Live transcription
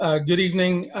Good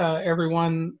evening,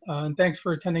 everyone, and thanks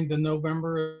for attending the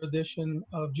November edition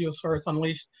of Geosaurus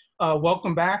Unleashed.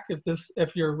 Welcome back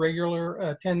if you're a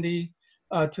regular attendee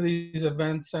to these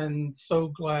events, and so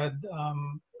glad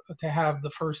to have the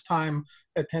first time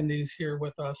attendees here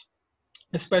with us,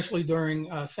 especially during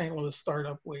St. Louis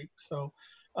Startup Week.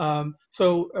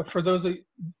 For those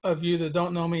of you that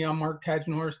don't know me, I'm Mark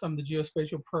Tagenhorst. I'm the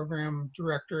Geospatial Program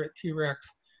Director at T-REX,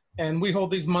 and we hold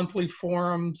these monthly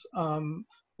forums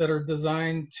that are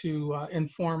designed to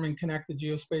inform and connect the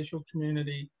geospatial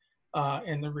community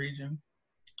in the region.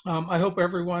 I hope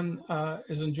everyone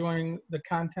is enjoying the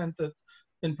content that's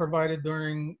been provided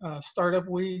during Startup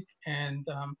Week, and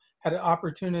had an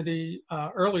opportunity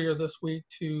earlier this week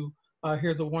to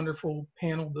hear the wonderful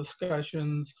panel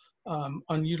discussions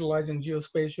on utilizing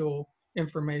geospatial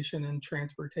information in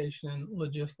transportation and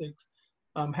logistics.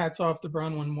 Hats off to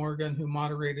Bronwyn Morgan, who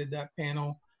moderated that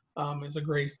panel. Is a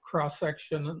great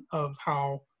cross-section of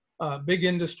how big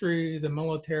industry, the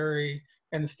military,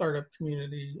 and the startup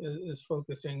community is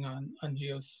focusing on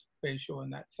geospatial in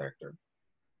that sector.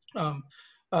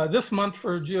 This month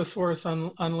for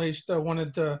Geosaurus Unleashed, I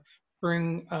wanted to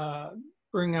bring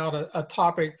out a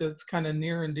topic that's kind of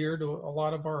near and dear to a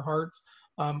lot of our hearts.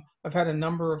 I've had a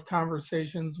number of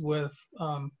conversations with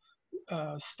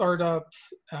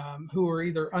startups who are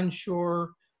either unsure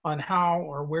on how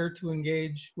or where to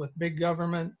engage with big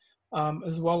government,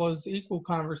 as well as equal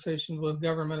conversations with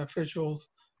government officials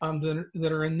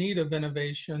that are in need of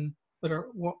innovation, but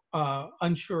are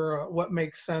unsure what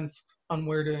makes sense on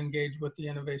where to engage with the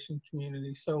innovation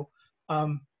community. So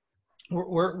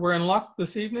we're in luck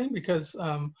this evening because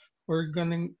we're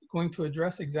going to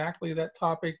address exactly that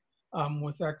topic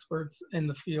with experts in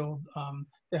the field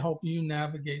to help you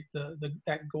navigate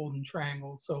that golden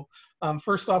triangle. So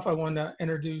first off, I want to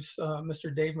introduce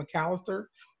Mr. Dave McAllister.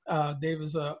 Dave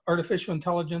is an artificial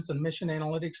intelligence and mission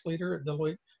analytics leader at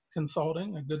Deloitte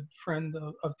Consulting, a good friend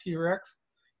of T-REX.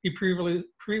 He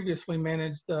previously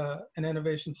managed an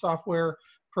innovation software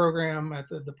program at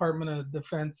the Department of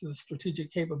Defense's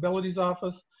Strategic Capabilities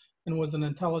Office, and was an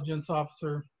intelligence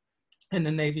officer in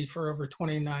the Navy for over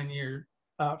 29 years.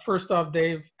 First off,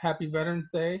 Dave, happy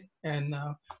Veterans Day, and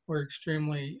we're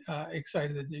extremely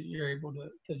excited that you're able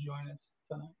to join us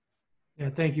tonight.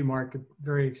 Yeah, thank you, Mark.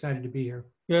 Very excited to be here.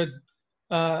 Good.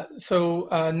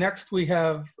 Next we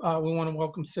have, we want to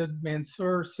welcome Sid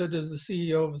Mansour. Sid is the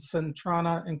CEO of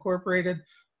Centrana Incorporated,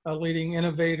 a leading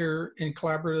innovator in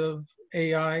collaborative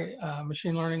AI,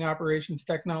 machine learning operations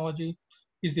technology.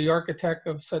 He's the architect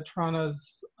of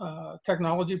Centrana's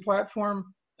technology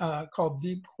platform called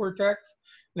Deep Cortex,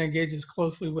 and engages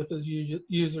closely with his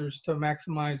users to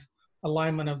maximize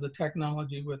alignment of the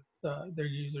technology with their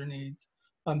user needs.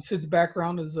 Sid's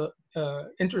background is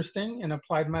interesting in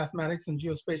applied mathematics and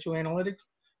geospatial analytics,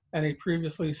 and he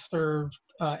previously served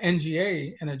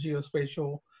NGA in a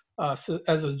geospatial as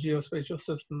a geospatial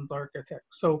systems architect.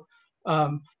 So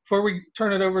before we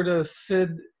turn it over to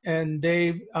Sid and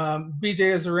Dave,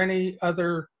 BJ, is there any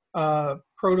other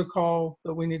protocol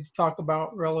that we need to talk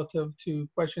about relative to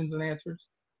questions and answers?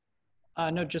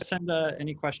 No, just send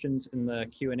any questions in the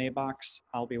Q&A box.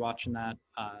 I'll be watching that.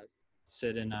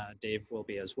 Sid and Dave will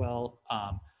be as well.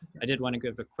 I did want to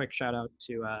give a quick shout out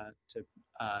to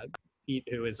Pete,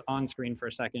 who is on screen for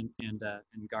a second, and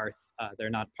Garth. They're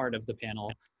not part of the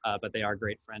panel, but they are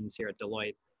great friends here at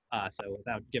Deloitte. So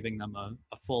without giving them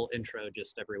a full intro,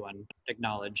 just everyone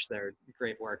acknowledge their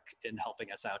great work in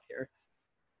helping us out here.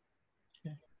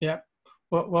 Yeah,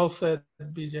 well said,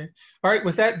 BJ. All right,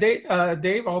 with that,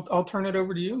 Dave, I'll turn it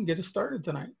over to you and get us started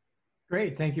tonight.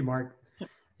 Great, thank you, Mark.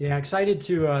 Yeah, excited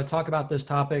to talk about this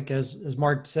topic. As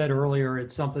Mark said earlier,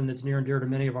 it's something that's near and dear to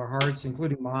many of our hearts,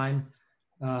 including mine.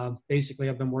 Basically,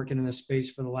 I've been working in this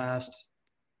space for the last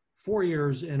 4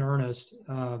 years in earnest.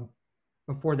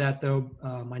 Before that, though,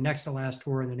 my next to last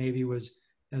tour in the Navy was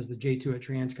as the J2 at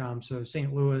Transcom. So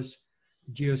St. Louis,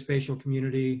 geospatial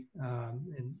community,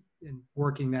 and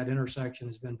working that intersection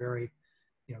has been very,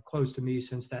 close to me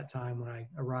since that time when I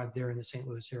arrived there in the St.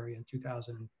 Louis area in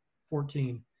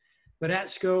 2014. But at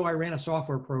SCO, I ran a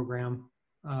software program,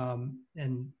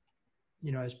 and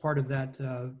as part of that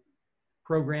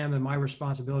program and my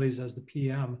responsibilities as the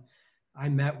PM, I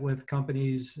met with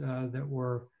companies that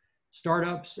were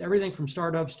startups, everything from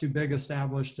startups to big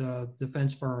established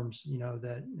defense firms,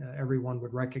 that everyone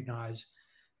would recognize.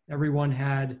 Everyone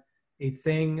had a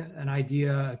thing, an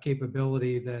idea, a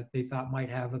capability that they thought might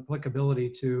have applicability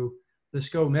to the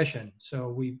SCO mission. So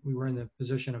we were in the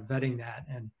position of vetting that.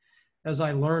 And as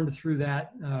I learned through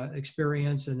that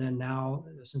experience, and then now,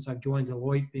 since I've joined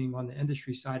Deloitte, being on the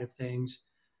industry side of things,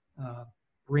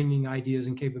 bringing ideas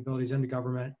and capabilities into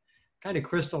government, kind of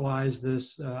crystallized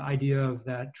this idea of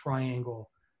that triangle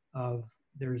of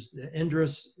there's the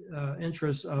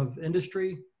interests of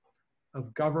industry,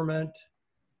 of government,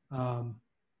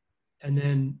 and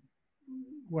then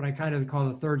what I kind of call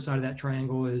the third side of that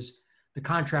triangle is the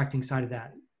contracting side of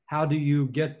that. How do you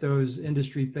get those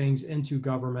industry things into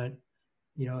government?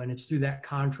 And it's through that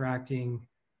contracting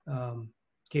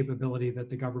capability that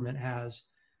the government has.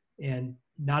 And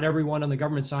not everyone on the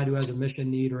government side who has a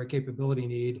mission need or a capability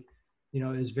need,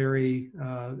 is very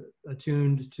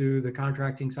attuned to the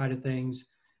contracting side of things.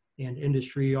 And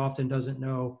industry often doesn't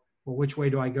know, well, which way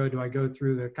do I go? Do I go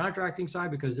through the contracting side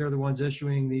because they're the ones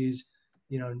issuing these,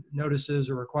 notices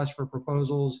or requests for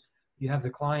proposals? You have the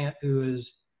client who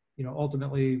is,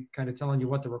 ultimately kind of telling you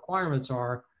what the requirements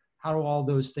are. How do all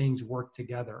those things work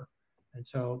together? And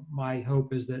so my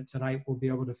hope is that tonight we'll be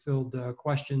able to field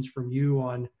questions from you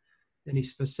on any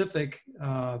specific,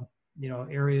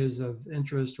 areas of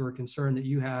interest or concern that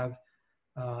you have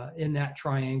in that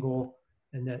triangle,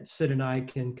 and that Sid and I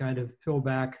can kind of peel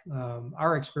back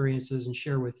our experiences and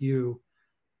share with you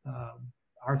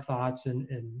our thoughts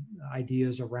and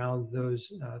ideas around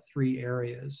those three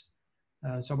areas.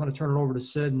 So I'm going to turn it over to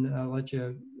Sid and let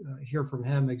you hear from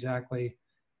him exactly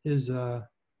his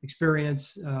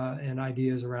experience and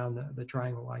ideas around the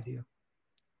triangle idea.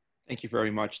 Thank you very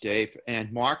much, Dave.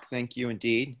 And Mark, thank you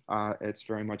indeed. It's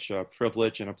very much a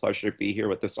privilege and a pleasure to be here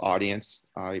with this audience.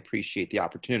 I appreciate the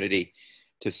opportunity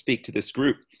to speak to this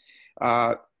group.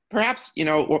 Perhaps,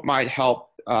 what might help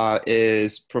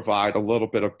is provide a little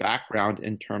bit of background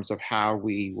in terms of how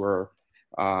we were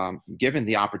given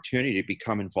the opportunity to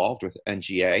become involved with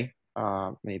NGA,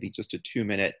 maybe just a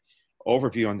 2-minute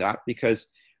overview on that, because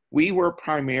we were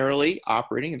primarily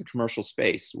operating in the commercial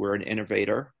space. We're an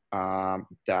innovator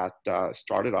that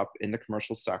started up in the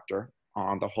commercial sector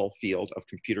on the whole field of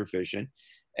computer vision,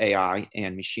 AI,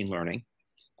 and machine learning.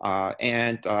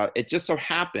 And it just so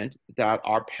happened that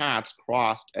our paths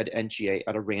crossed at NGA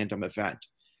at a random event.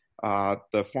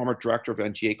 The former director of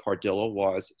NGA, Cardillo,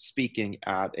 was speaking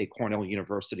at a Cornell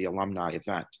University alumni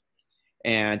event.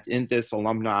 And in this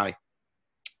alumni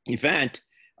event,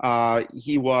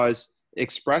 he was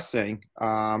expressing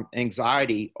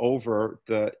anxiety over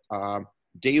the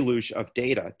deluge of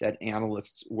data that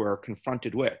analysts were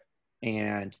confronted with,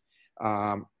 and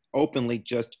openly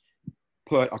just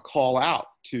put a call out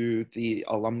to the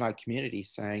alumni community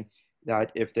saying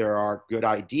that if there are good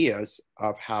ideas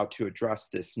of how to address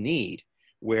this need,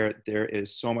 where there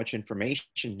is so much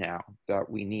information now that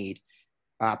we need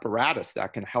apparatus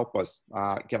that can help us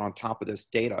get on top of this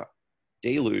data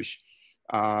deluge.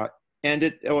 And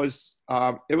it was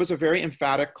a very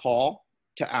emphatic call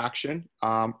to action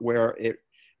where it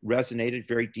resonated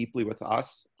very deeply with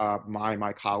us,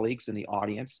 my colleagues in the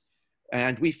audience.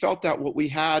 And we felt that what we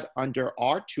had under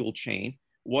our tool chain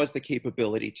was the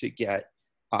capability to get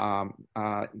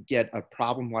a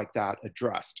problem like that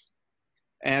addressed.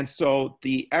 And so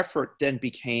the effort then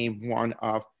became one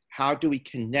of how do we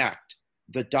connect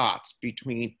the dots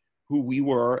between who we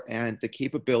were and the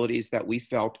capabilities that we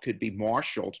felt could be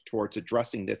marshaled towards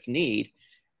addressing this need,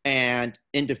 and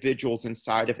individuals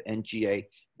inside of NGA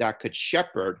that could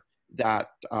shepherd that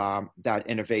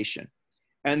innovation.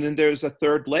 And then there's a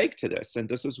third leg to this, and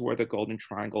this is where the Golden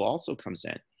Triangle also comes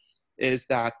in, is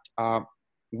that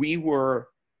we were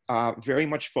very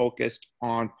much focused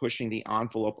on pushing the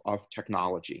envelope of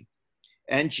technology.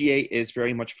 NGA is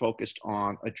very much focused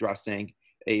on addressing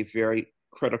a very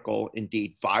critical,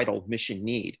 indeed vital mission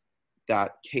need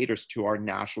that caters to our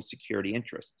national security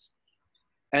interests.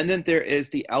 And then there is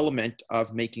the element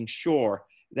of making sure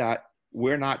that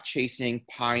we're not chasing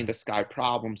pie in the sky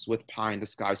problems with pie in the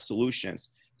sky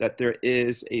solutions, that there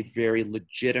is a very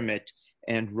legitimate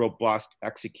and robust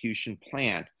execution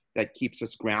plan that keeps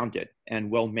us grounded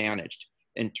and well managed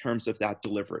in terms of that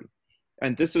delivery.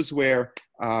 And this is where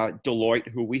Deloitte,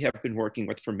 who we have been working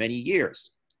with for many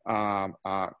years,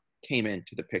 came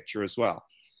into the picture as well.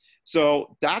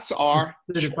 So that's our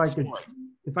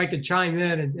if I could chime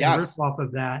in and riff off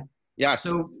of that. Yes.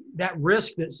 So that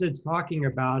risk that Sid's talking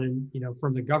about, and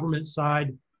from the government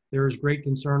side, there is great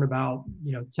concern about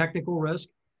technical risk.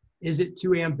 Is it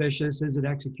too ambitious? Is it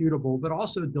executable? But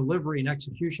also delivery and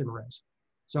execution risk.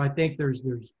 So I think there's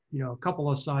a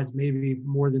couple of sides, maybe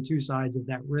more than two sides of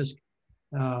that risk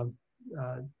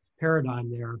paradigm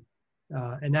there.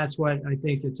 And that's what I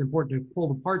think it's important to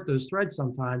pull apart those threads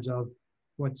sometimes of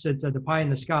what Sid said, the pie in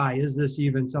the sky. Is this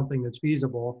even something that's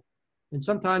feasible? And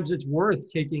sometimes it's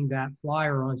worth taking that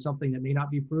flyer on something that may not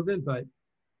be proven, but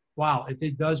wow, if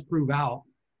it does prove out,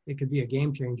 it could be a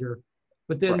game changer.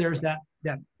 But then there's that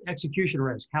execution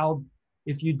risk. How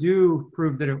if you do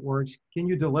prove that it works, can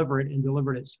you deliver it and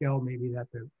deliver it at scale maybe that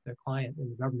the client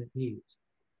and the government needs?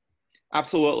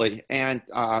 Absolutely. And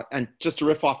just to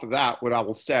riff off of that, what I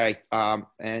will say,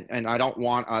 and I don't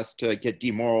want us to get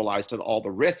demoralized at all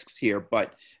the risks here,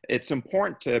 but it's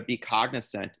important to be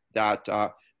cognizant that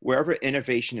wherever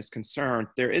innovation is concerned,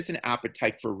 there is an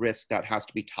appetite for risk that has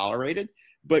to be tolerated,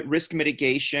 but risk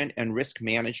mitigation and risk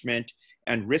management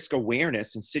and risk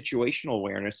awareness and situational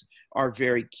awareness are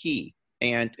very key.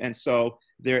 And so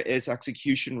there is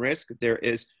execution risk, there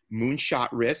is moonshot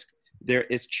risk, there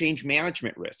is change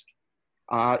management risk.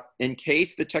 In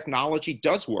case the technology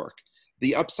does work,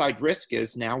 the upside risk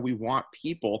is now we want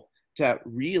people to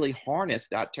really harness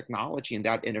that technology and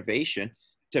that innovation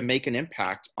to make an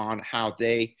impact on how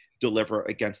they deliver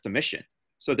against the mission.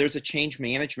 So there's a change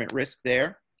management risk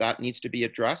there that needs to be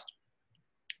addressed.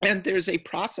 And there's a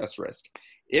process risk.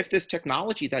 If this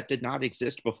technology that did not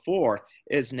exist before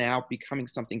is now becoming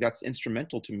something that's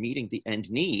instrumental to meeting the end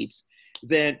needs,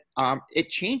 then it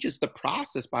changes the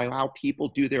process by how people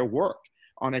do their work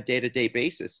on a day-to-day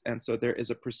basis. And so there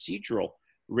is a procedural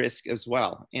risk as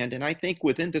well. And I think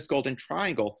within this golden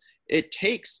triangle, it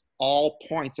takes all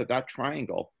points of that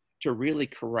triangle to really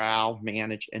corral,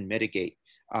 manage, and mitigate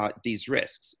these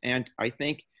risks. And I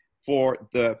think for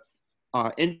the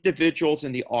individuals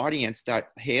in the audience that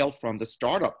hail from the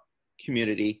startup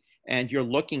community, and you're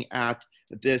looking at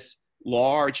this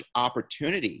large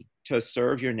opportunity to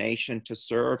serve your nation, to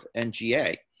serve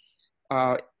NGA,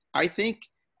 I think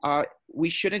we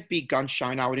shouldn't be gun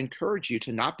shy, and I would encourage you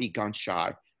to not be gun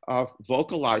shy of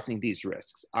vocalizing these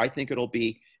risks. I think it'll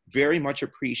be very much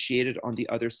appreciated on the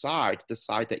other side, the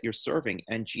side that you're serving,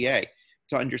 NGA,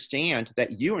 to understand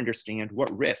that you understand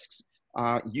what risks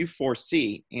you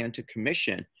foresee, and to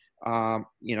commission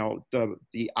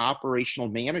the operational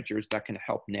managers that can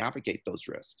help navigate those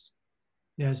risks.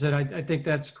 Yeah, Sid, I think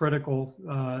that's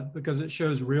critical because it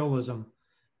shows realism,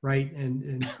 right?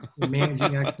 And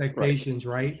managing expectations,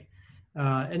 right?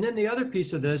 And then the other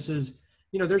piece of this is,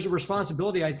 there's a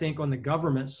responsibility, I think, on the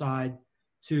government side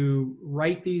to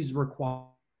write these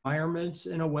requirements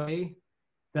in a way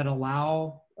that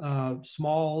allow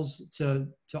smalls to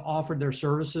offer their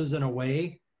services in a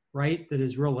way, right, that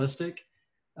is realistic.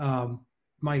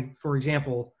 For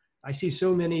example, I see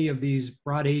so many of these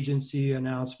broad agency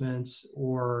announcements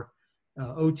or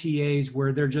OTAs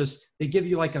where they give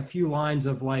you like a few lines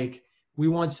of like, we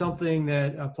want something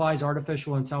that applies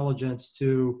artificial intelligence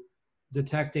to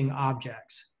detecting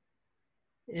objects.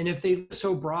 And if they're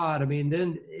so broad, I mean,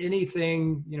 then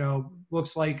anything,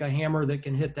 looks like a hammer that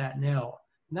can hit that nail.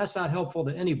 And that's not helpful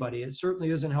to anybody. It certainly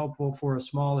isn't helpful for a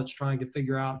small that's trying to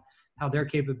figure out how their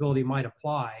capability might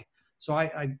apply. So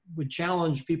I would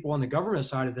challenge people on the government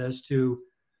side of this to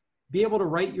be able to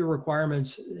write your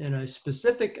requirements in a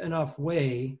specific enough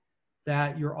way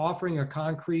that you're offering a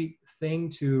concrete thing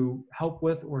to help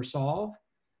with or solve,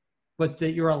 but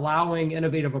that you're allowing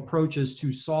innovative approaches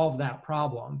to solve that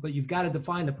problem. But you've got to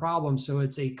define the problem so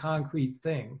it's a concrete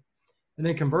thing. And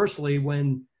then conversely,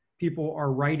 when people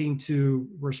are writing to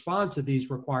respond to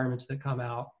these requirements that come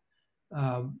out,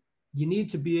 you need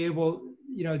to be able,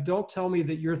 don't tell me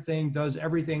that your thing does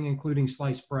everything, including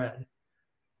sliced bread.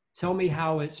 Tell me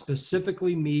how it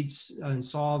specifically meets and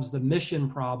solves the mission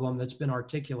problem that's been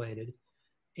articulated.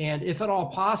 And if at all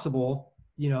possible,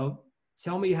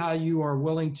 tell me how you are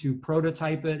willing to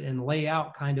prototype it and lay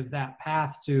out kind of that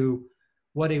path to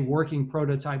what a working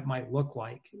prototype might look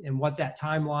like and what that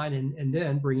timeline, and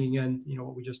then bringing in,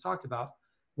 what we just talked about,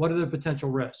 what are the potential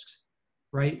risks,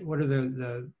 right? What are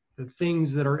the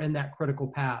things that are in that critical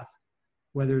path,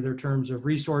 whether they're terms of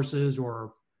resources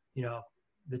or,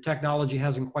 the technology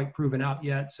hasn't quite proven out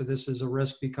yet. So this is a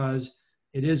risk because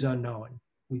it is unknown.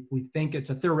 We think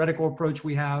it's a theoretical approach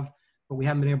we have, but we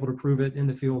haven't been able to prove it in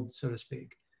the field, so to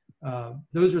speak.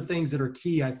 Those are things that are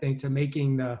key, I think, to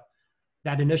making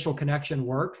that initial connection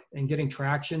work and getting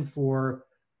traction for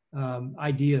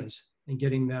ideas and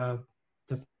getting to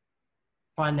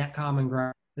find that common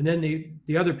ground. And then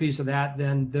the other piece of that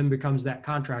then becomes that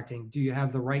contracting. Do you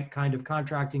have the right kind of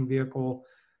contracting vehicle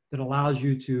that allows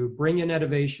you to bring in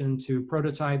innovation, to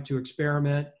prototype, to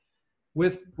experiment,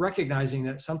 with recognizing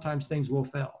that sometimes things will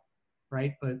fail,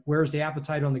 right? But where's the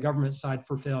appetite on the government side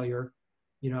for failure?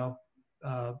 You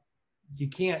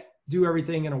can't do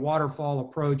everything in a waterfall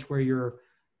approach where you're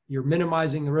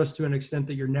minimizing the risk to an extent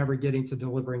that you're never getting to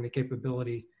delivering the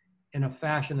capability in a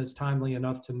fashion that's timely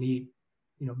enough to meet,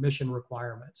 mission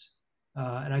requirements.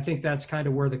 And I think that's kind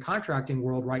of where the contracting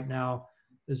world right now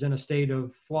is in a state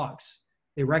of flux.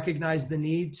 They recognize the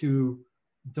need to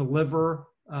deliver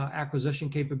acquisition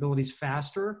capabilities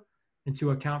faster, and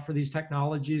to account for these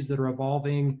technologies that are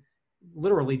evolving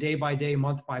literally day by day,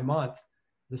 month by month.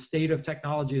 The state of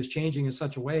technology is changing in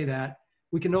such a way that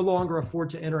we can no longer afford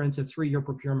to enter into 3-year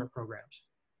procurement programs.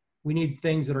 We need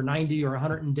things that are 90 or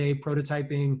 100-day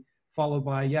prototyping, followed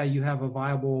by, yeah, you have a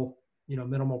viable,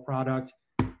 minimal product.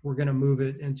 We're going to move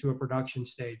it into a production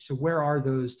stage. So where are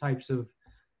those types of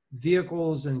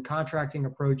vehicles and contracting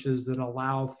approaches that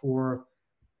allow for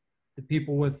the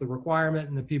people with the requirement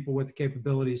and the people with the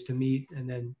capabilities to meet and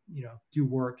then, do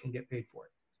work and get paid for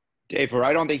it? Dave,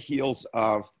 right on the heels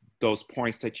of those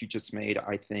points that you just made,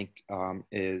 I think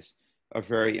is a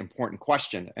very important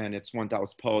question. And it's one that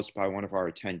was posed by one of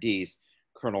our attendees,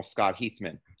 Colonel Scott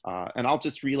Heathman. And I'll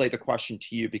just relay the question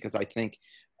to you because I think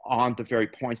on the very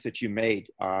points that you made,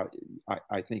 I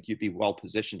think you'd be well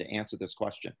positioned to answer this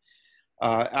question.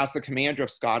 As the commander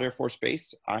of Scott Air Force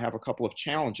Base, I have a couple of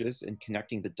challenges in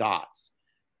connecting the dots.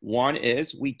 One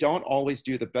is we don't always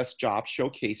do the best job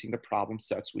showcasing the problem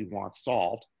sets we want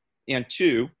solved. And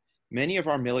two, many of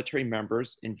our military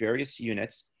members in various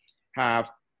units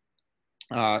have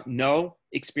no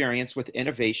experience with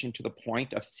innovation to the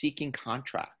point of seeking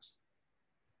contracts.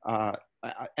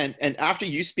 And after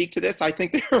you speak to this, I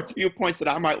think there are a few points that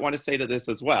I might want to say to this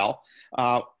as well.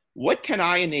 What can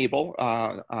I enable,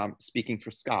 speaking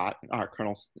for Scott,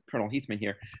 Colonel Heathman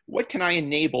here, what can I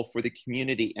enable for the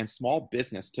community and small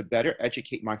business to better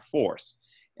educate my force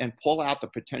and pull out the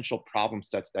potential problem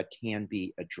sets that can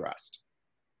be addressed?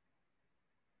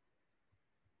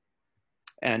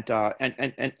 And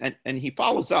he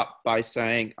follows up by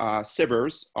saying,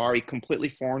 SBIRs are a completely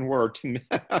foreign word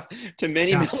to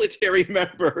many military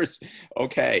members.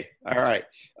 Okay, all right.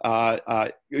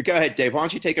 Go ahead, Dave. Why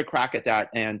don't you take a crack at that,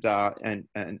 and I'll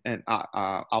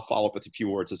follow up with a few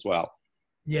words as well.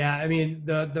 Yeah, I mean,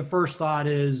 the first thought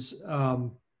is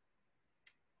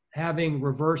having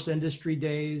reverse industry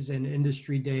days and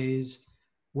industry days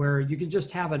where you can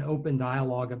just have an open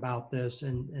dialogue about this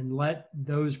and let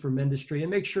those from industry,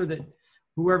 and make sure that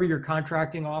whoever your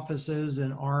contracting offices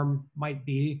and arm might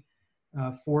be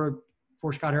for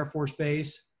Scott Air Force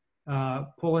Base,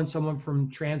 pull in someone from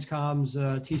Transcom's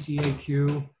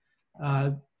TCAQ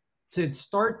to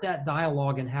start that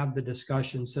dialogue and have the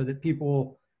discussion so that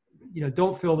people,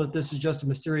 don't feel that this is just a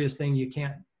mysterious thing you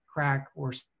can't crack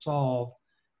or solve,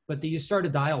 but that you start a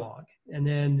dialogue. And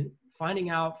then finding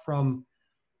out from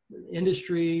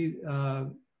industry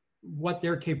what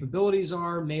their capabilities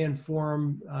are may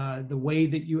inform the way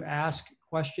that you ask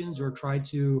questions or try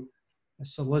to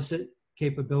solicit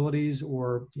capabilities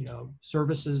or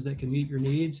services that can meet your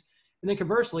needs. And then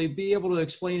conversely, be able to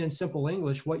explain in simple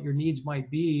English what your needs might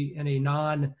be in a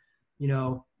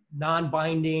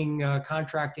non-binding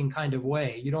contracting kind of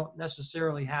way. You don't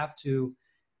necessarily have to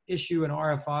issue an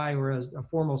RFI or a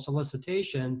formal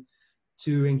solicitation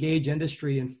to engage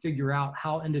industry and figure out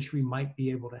how industry might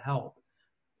be able to help.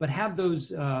 But have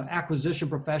those acquisition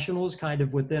professionals kind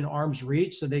of within arm's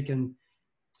reach so they can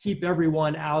keep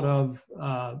everyone out of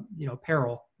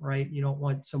peril, right? You don't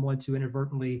want someone to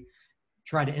inadvertently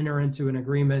try to enter into an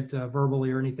agreement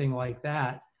verbally or anything like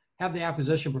that. Have the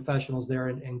acquisition professionals there,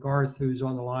 and Garth, who's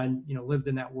on the line, lived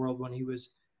in that world when he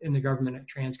was in the government at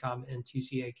Transcom and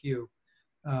TCAQ.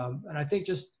 And I think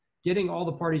just getting all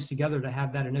the parties together to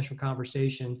have that initial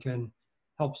conversation can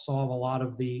help solve a lot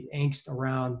of the angst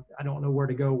around, I don't know where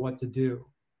to go, what to do.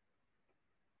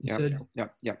 Yeah,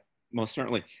 most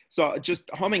certainly. So just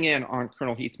homing in on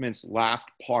Colonel Heathman's last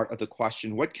part of the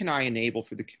question, what can I enable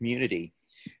for the community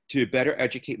to better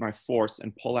educate my force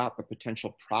and pull out the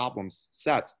potential problems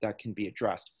sets that can be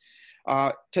addressed?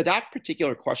 To that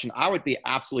particular question, I would be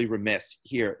absolutely remiss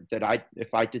here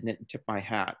if I didn't tip my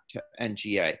hat to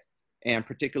NGA, and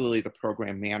particularly the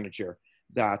program manager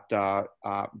that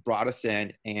brought us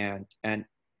in and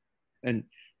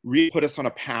really put us on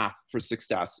a path for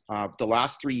success. The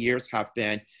last 3 years have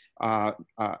been,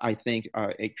 I think,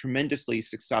 a tremendously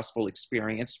successful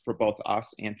experience for both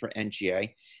us and for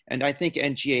NGA. And I think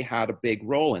NGA had a big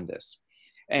role in this.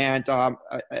 And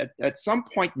at some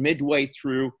point midway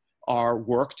through our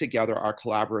work together, our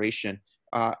collaboration,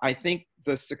 I think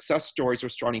the success stories were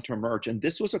starting to emerge. And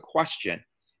this was a question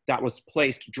that was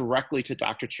placed directly to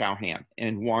Dr. Chauhan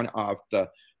in one of the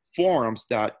forums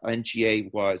that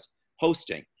NGA was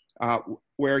hosting,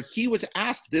 where he was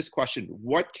asked this question: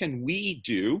 what can we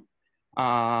do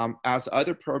as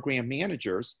other program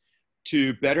managers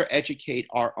to better educate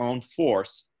our own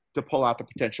force to pull out the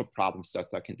potential problem sets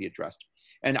that can be addressed?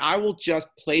 And I will just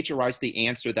plagiarize the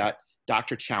answer that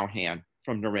Dr. Chauhan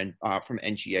from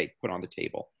NGA put on the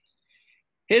table.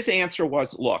 His answer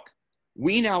was, look,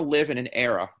 we now live in an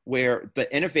era where the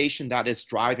innovation that is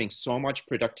driving so much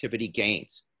productivity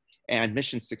gains and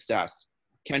mission success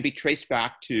can be traced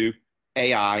back to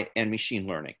AI and machine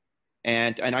learning.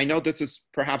 And I know this is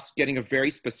perhaps getting a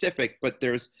very specific, but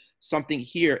there's something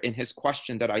here in his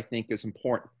question that I think is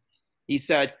important. He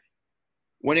said,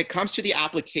 when it comes to the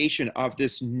application of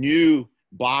this new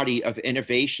body of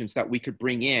innovations that we could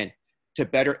bring in to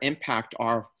better impact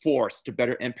our force, to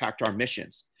better impact our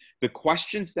missions, the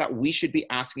questions that we should be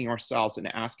asking ourselves and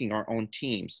asking our own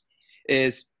teams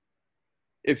is,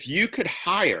 if you could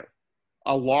hire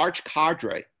a large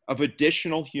cadre of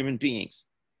additional human beings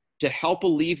to help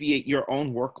alleviate your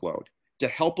own workload, to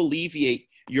help alleviate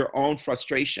your own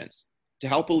frustrations, to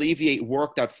help alleviate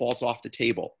work that falls off the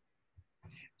table,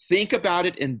 think about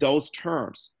it in those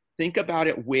terms. Think about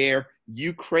it where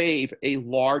you crave a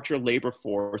larger labor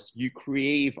force, you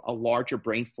crave a larger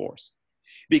brain force,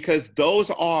 because those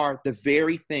are the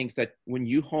very things that when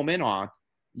you home in on,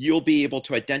 you'll be able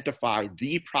to identify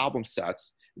the problem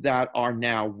sets that are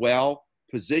now well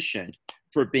positioned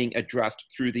for being addressed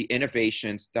through the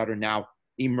innovations that are now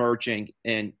emerging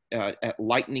at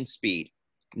lightning speed,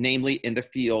 namely in the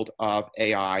field of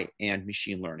AI and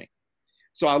machine learning.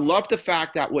 So I love the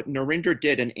fact that what Narinder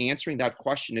did in answering that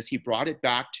question is he brought it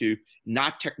back to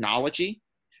not technology,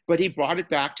 but he brought it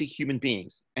back to human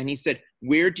beings. And he said,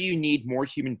 where do you need more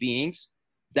human beings?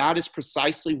 That is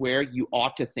precisely where you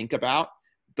ought to think about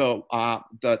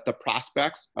the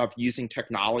prospects of using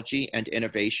technology and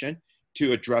innovation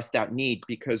to address that need,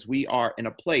 because we are in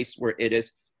a place where it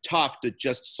is tough to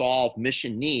just solve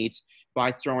mission needs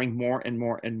by throwing more and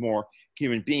more and more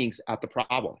human beings at the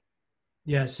problem.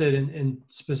 Yeah, Sid, and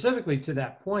specifically to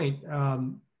that point,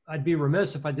 I'd be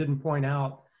remiss if I didn't point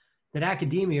out that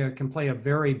academia can play a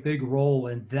very big role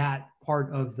in that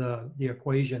part of the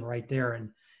equation right there.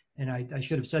 And I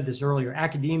should have said this earlier.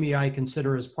 Academia, I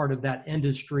consider as part of that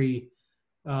industry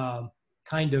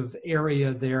kind of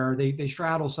area there. They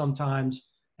straddle sometimes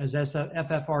as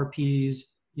FFRPs,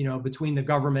 you know, between the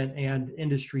government and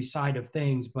industry side of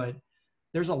things, but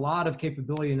there's a lot of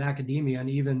capability in academia, and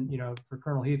even, you know, for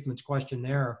Colonel Heathman's question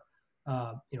there,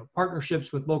 you know,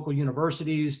 partnerships with local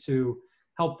universities to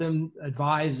help them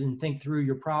advise and think through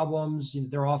your problems.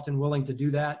 They're often willing to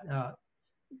do that,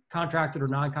 contracted or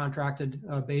non-contracted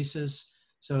basis.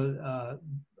 So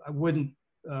I wouldn't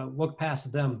look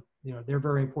past them. You know, they're a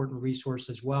very important resource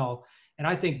as well. And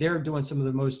I think they're doing some of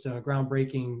the most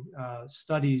groundbreaking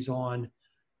studies on,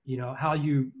 you know, how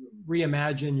you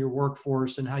reimagine your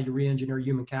workforce and how you re-engineer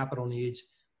human capital needs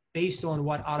based on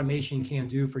what automation can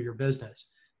do for your business.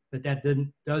 But that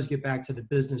does get back to the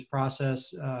business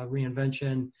process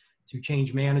reinvention, to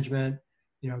change management.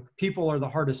 You know, people are the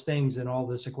hardest things in all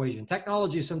this equation.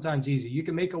 Technology is sometimes easy. You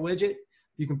can make a widget,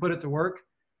 you can put it to work,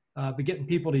 but getting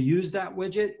people to use that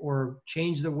widget or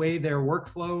change the way their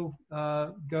workflow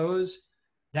goes,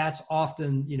 that's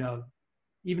often, you know,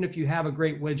 even if you have a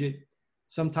great widget,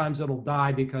 sometimes it'll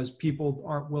die because people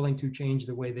aren't willing to change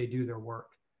the way they do their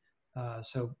work.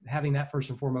 So having that first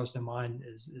and foremost in mind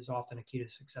is often a key to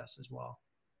success as well.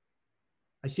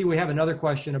 I see we have another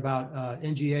question about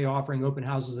NGA offering open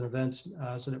houses and events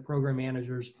so that program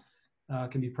managers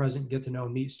can be present, get to know,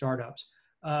 and meet startups.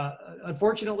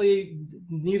 Unfortunately,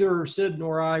 neither Sid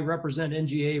nor I represent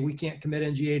NGA. We can't commit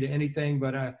NGA to anything,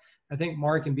 but I think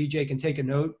Mark and BJ can take a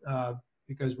note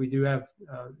because we do have,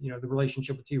 you know, the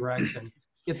relationship with T-Rex, and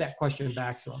get that question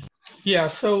back to them. Yeah,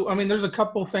 so I mean, there's a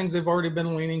couple things they've already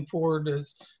been leaning forward.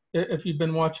 Is if you've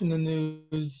been watching the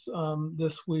news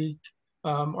this week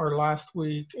or last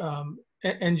week,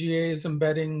 NGA is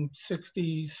embedding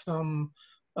 60-some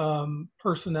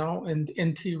personnel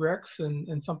in T-Rex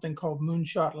and something called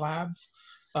Moonshot Labs.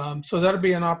 So that'll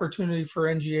be an opportunity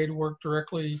for NGA to work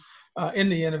directly in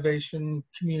the innovation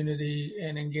community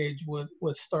and engage with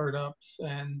startups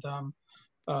and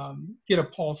get a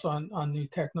pulse on new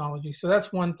technology. So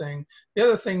that's one thing. The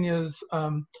other thing is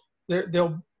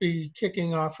they'll be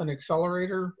kicking off an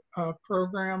accelerator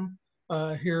program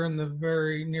here in the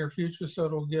very near future. So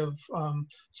it'll give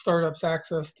startups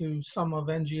access to some of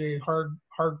NGA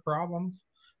hard problems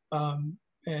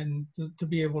and to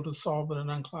be able to solve in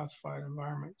an unclassified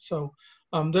environment. So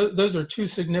those are two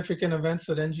significant events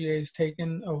that NGA has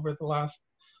taken over the last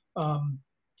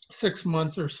 6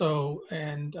 months or so,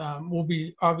 and will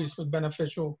be obviously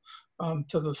beneficial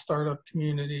to the startup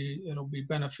community. It'll be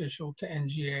beneficial to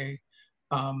NGA.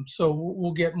 So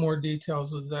we'll get more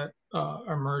details as that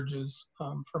emerges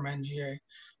from NGA.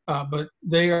 But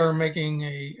they are making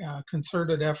a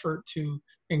concerted effort to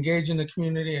engage in the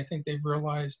community. I think they've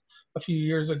realized a few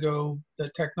years ago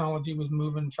that technology was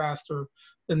moving faster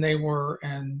than they were,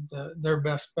 and their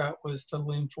best bet was to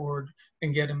lean forward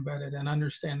and get embedded and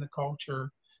understand the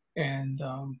culture and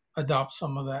adopt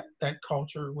some of that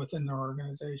culture within their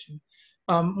organization.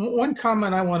 One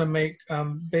comment I want to make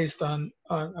based on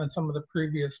some of the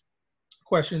previous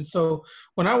questions. So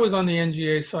when I was on the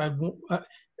NGA side,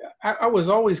 I was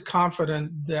always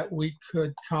confident that we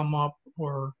could come up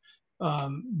or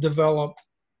develop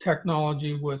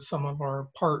technology with some of our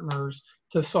partners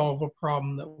to solve a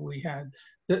problem that we had.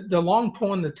 The long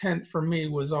pole in the tent for me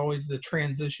was always the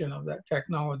transition of that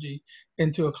technology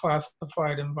into a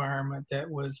classified environment that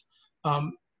was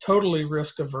totally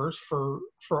risk averse for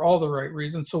all the right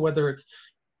reasons. So whether it's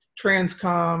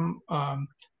Transcom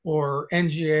or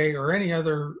NGA or any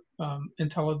other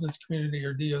intelligence community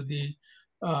or DoD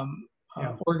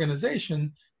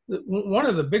organization, one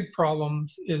of the big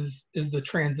problems is the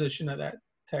transition of that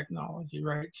technology,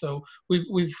 right? So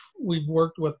we've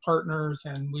worked with partners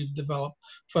and we've developed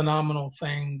phenomenal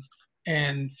things,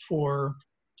 and for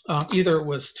either it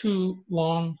was too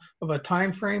long of a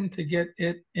time frame to get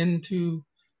it into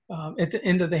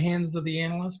the hands of the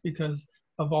analysts because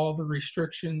of all the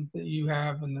restrictions that you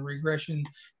have and the regression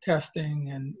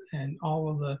testing and all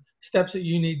of the steps that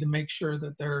you need to make sure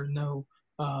that there are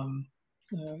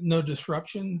no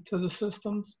disruption to the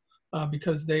systems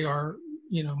because they are,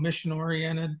 you know, mission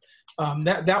oriented.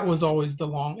 That was always the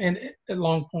long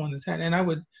pole in the tent. And I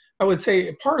would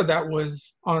say part of that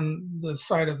was on the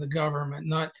side of the government,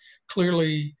 not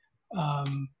clearly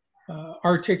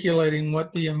articulating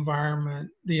what the environment,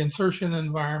 the insertion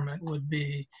environment would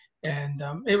be. And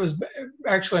it was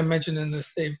actually, I mentioned in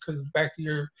this, Dave, because it's back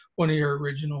to one of your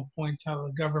original points, how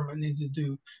the government needs to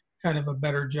do kind of a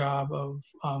better job of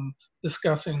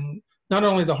discussing not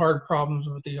only the hard problems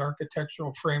with the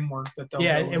architectural framework that they'll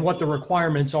and what the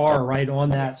requirements are, right, on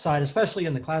that side, especially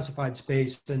in the classified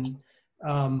space. And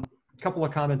a couple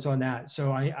of comments on that.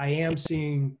 So I am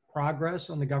seeing progress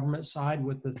on the government side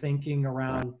with the thinking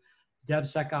around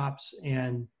DevSecOps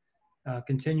and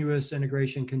continuous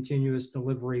integration, continuous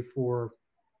delivery for,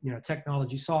 you know,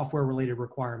 technology, software related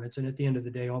requirements. And at the end of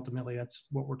the day, ultimately, that's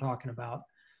what we're talking about.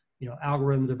 You know,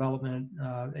 algorithm development,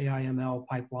 AI, ML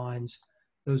pipelines,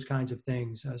 those kinds of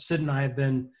things. Sid and I have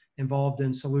been involved in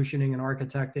solutioning and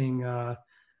architecting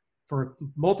for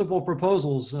multiple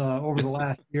proposals over the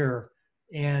last year.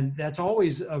 And that's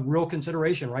always a real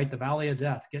consideration, right? The valley of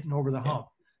death, getting over the hump.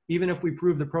 Even if we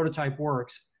prove the prototype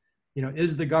works, you know,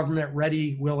 is the government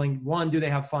ready, willing? One, do they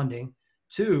have funding?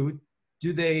 Two,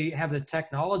 do they have the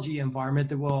technology environment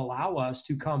that will allow us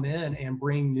to come in and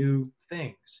bring new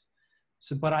things?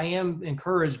 So, but I am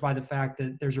encouraged by the fact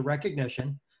that there's a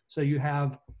recognition. So you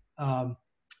have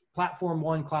Platform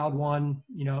One, Cloud One,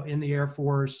 you know, in the Air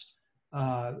Force,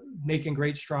 making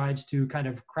great strides to kind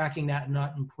of cracking that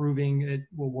nut and proving it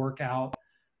will work out.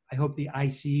 I hope the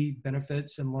IC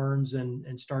benefits and learns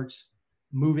and starts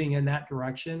moving in that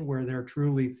direction where they're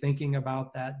truly thinking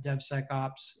about that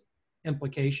DevSecOps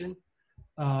implication.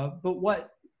 But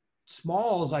what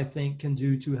Smalls, I think, can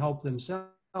do to help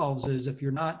themselves is if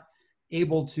you're not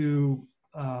able to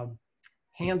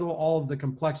handle all of the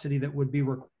complexity that would be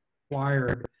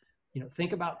required, you know,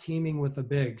 think about teaming with a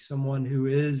big, someone who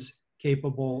is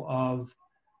capable of,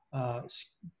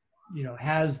 you know,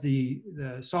 has the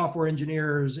software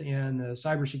engineers and the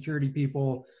cybersecurity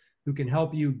people who can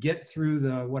help you get through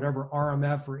the whatever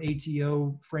RMF or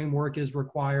ATO framework is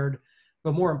required,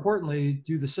 but more importantly,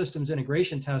 do the systems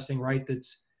integration testing, right?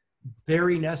 That's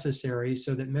very necessary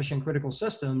so that mission critical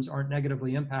systems aren't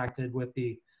negatively impacted with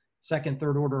the second,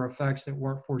 third order effects that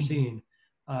weren't foreseen.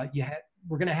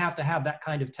 We're going to have that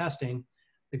kind of testing.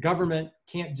 The government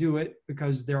can't do it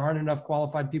because there aren't enough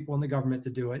qualified people in the government to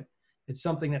do it. It's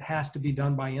something that has to be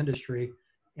done by industry.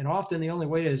 And often the only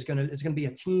way is it's going to be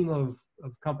a team of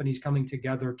companies coming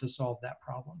together to solve that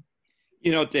problem.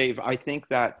 You know, Dave, I think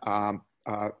that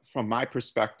from my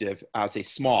perspective as a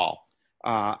small,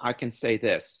 I can say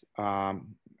this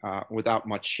without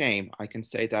much shame. I can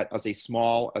say that as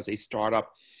a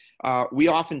startup, we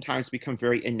oftentimes become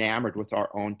very enamored with our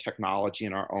own technology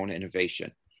and our own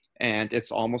innovation. And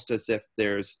it's almost as if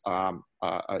there's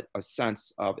a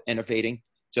sense of innovating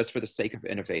just for the sake of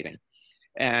innovating.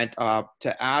 And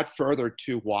to add further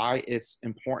to why it's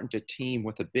important to team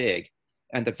with a big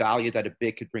and the value that a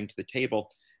big could bring to the table,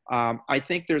 I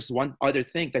think there's one other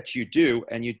thing that you do,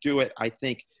 and you do it, I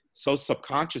think, so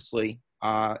subconsciously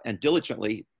and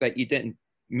diligently that you didn't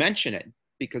mention it,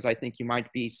 because I think you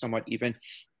might be somewhat even,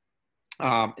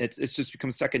 it's just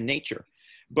become second nature.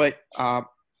 But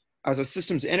as a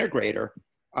systems integrator,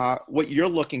 what you're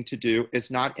looking to do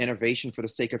is not innovation for the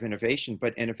sake of innovation,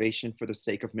 but innovation for the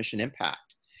sake of mission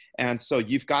impact. And so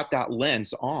you've got that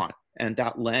lens on, and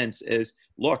that lens is,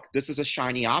 look, this is a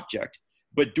shiny object,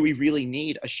 but do we really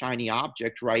need a shiny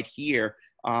object right here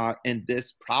in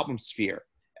this problem sphere?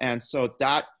 And so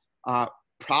that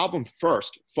problem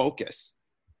first focus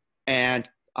and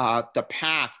the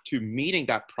path to meeting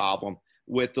that problem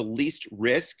with the least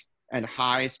risk and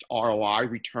highest ROI,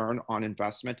 return on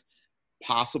investment,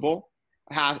 possible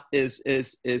is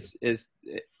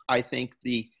I think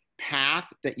the path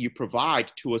that you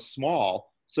provide to a small,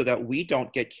 so that we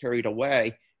don't get carried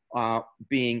away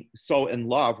being so in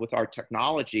love with our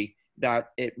technology that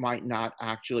it might not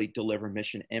actually deliver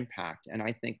mission impact. And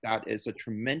I think that is a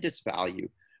tremendous value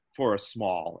for a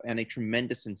small and a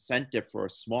tremendous incentive for a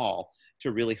small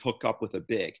to really hook up with a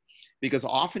big, because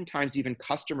oftentimes even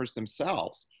customers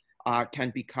themselves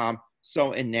can become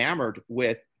so enamored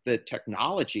with the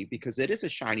technology because it is a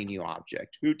shiny new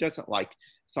object. Who doesn't like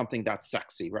something that's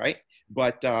sexy, right?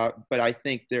 But I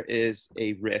think there is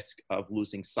a risk of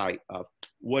losing sight of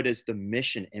what is the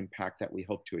mission impact that we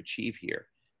hope to achieve here.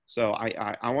 So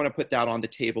I want to put that on the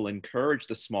table, encourage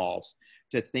the smalls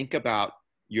to think about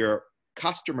your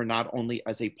customer not only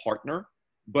as a partner,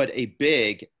 but a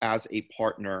big as a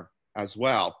partner as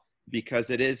well,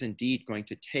 because it is indeed going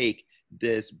to take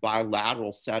this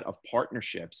bilateral set of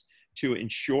partnerships to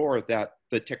ensure that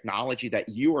the technology that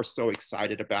you are so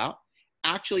excited about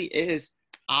actually is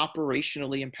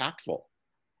operationally impactful.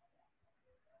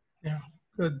 Yeah,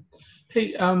 good.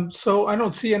 Hey, so I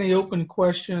don't see any open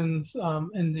questions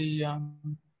in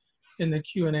the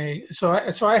Q&A. So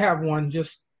I have one.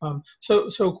 Just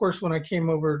so of course when I came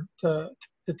over to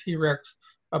T-Rex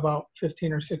about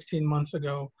 15 or 16 months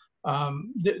ago,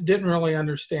 didn't really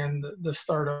understand the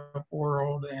startup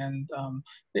world and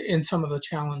in some of the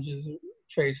challenges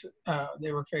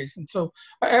they were facing. So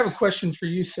I have a question for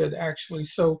you, Sid, actually.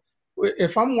 So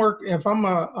if I'm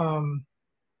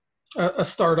a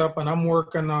startup and I'm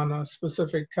working on a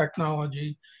specific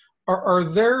technology, are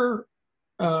there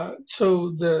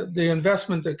so the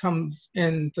investment that comes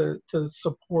in to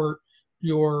support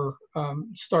your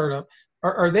startup,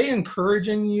 are they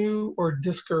encouraging you or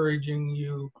discouraging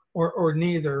you or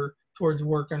neither towards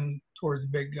working towards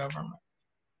big government?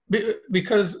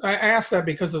 Because I ask that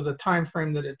because of the time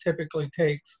frame that it typically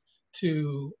takes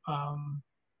to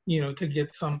to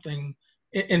get something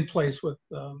in place with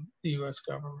the U.S.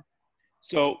 government.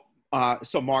 So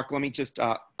Mark, let me just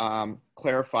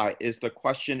clarify. Is the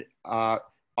question,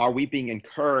 are we being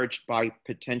encouraged by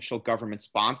potential government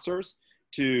sponsors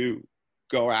to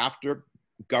go after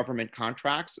government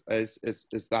contracts? Is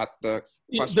that the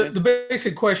question? The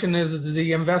basic question is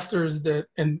the investors that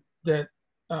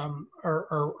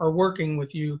are working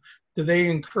with you, do they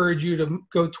encourage you to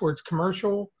go towards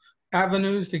commercial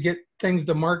avenues to get things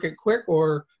to market quick,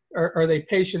 or are they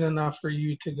patient enough for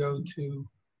you to go to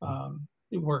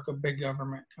work a big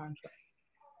government contract?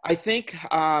 I think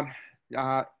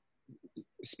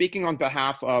speaking on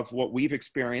behalf of what we've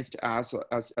experienced as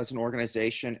an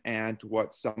organization and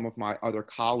what some of my other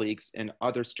colleagues in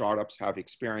other startups have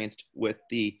experienced with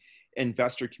the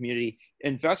investor community,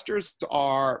 investors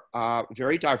are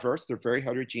very diverse. They're very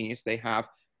heterogeneous. They have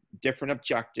different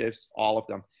objectives, all of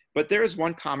them. But there is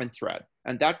one common thread,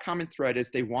 and that common thread is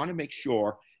they want to make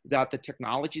sure that the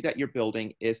technology that you're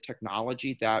building is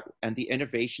technology that, and the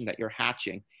innovation that you're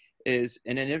hatching is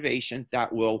an innovation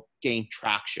that will gain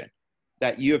traction,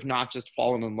 that you have not just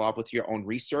fallen in love with your own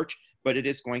research, but it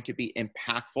is going to be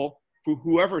impactful for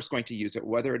whoever is going to use it,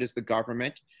 whether it is the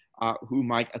government who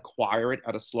might acquire it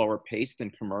at a slower pace than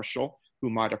commercial, who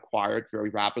might acquire it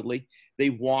very rapidly. They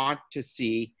want to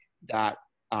see that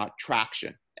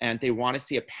traction, and they want to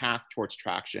see a path towards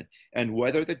traction. And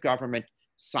whether the government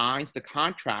signs the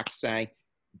contract saying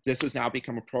this has now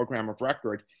become a program of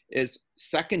record is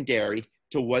secondary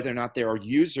to whether or not there are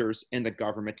users in the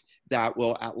government that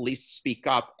will at least speak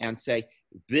up and say,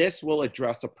 this will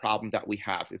address a problem that we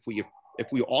have. If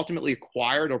we ultimately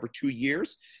acquire it over 2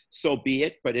 years, so be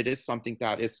it, but it is something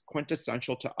that is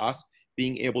quintessential to us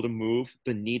being able to move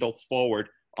the needle forward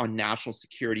on national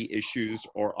security issues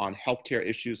or on healthcare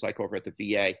issues like over at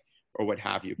the VA or what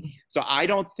have you. So I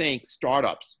don't think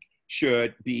startups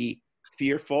should be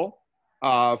fearful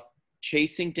of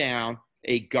chasing down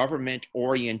a government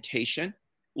orientation.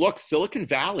 Look, Silicon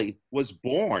Valley was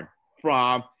born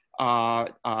from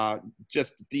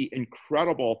just the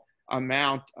incredible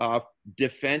amount of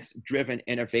defense-driven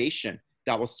innovation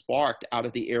that was sparked out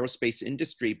of the aerospace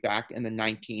industry back in the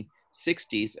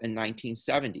 1960s and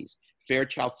 1970s.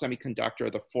 Fairchild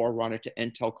Semiconductor, the forerunner to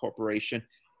Intel Corporation,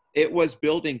 it was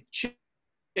building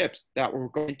chips that were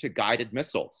going to guided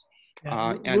missiles.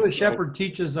 Louis Shepard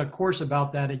teaches a course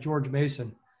about that at George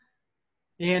Mason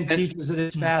and teaches that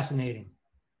it's fascinating.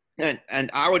 And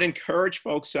I would encourage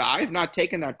folks to, I have not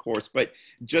taken that course, but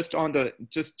just on the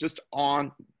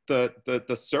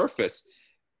the surface,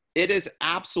 it is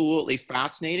absolutely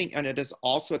fascinating, and it is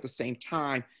also at the same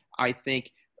time, I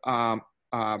think,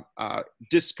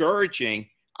 discouraging.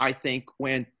 I think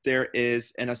when there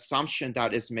is an assumption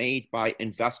that is made by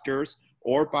investors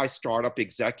or by startup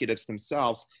executives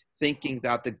themselves, thinking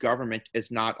that the government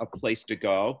is not a place to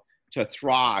go to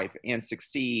thrive and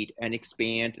succeed and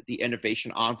expand the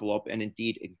innovation envelope and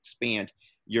indeed expand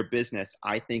your business.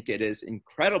 I think it is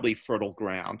incredibly fertile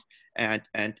ground. And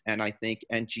I think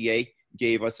NGA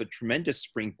gave us a tremendous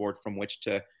springboard from which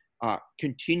to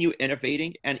continue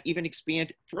innovating and even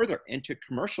expand further into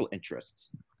commercial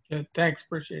interests. Yeah, thanks,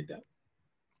 appreciate that.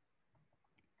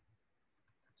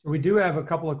 So we do have a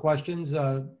couple of questions.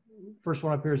 First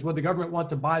one up here is, would the government want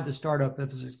to buy the startup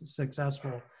if it's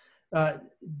successful?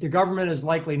 The government is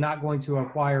likely not going to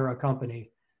acquire a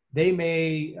company. They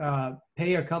may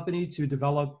pay a company to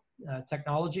develop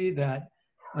technology that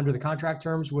under the contract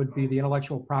terms would be the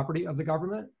intellectual property of the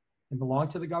government and belong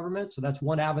to the government. So that's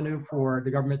one avenue for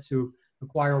the government to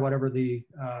acquire whatever the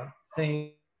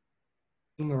thing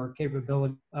or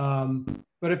capability.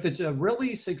 But if it's a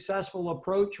really successful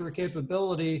approach or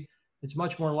capability, it's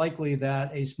much more likely that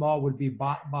a small would be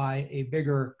bought by a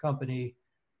bigger company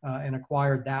and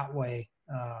acquired that way.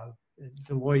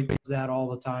 Deloitte does that all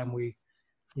the time. We,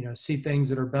 see things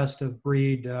that are best of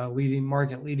breed,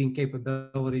 market-leading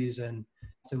capabilities, and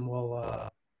we'll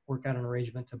work out an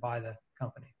arrangement to buy the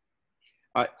company.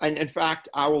 And in fact,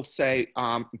 I will say,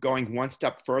 going one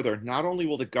step further, not only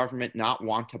will the government not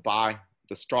want to buy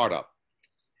the startup,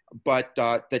 but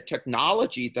the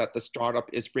technology that the startup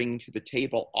is bringing to the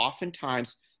table,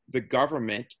 oftentimes the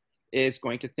government is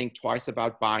going to think twice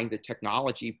about buying the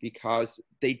technology because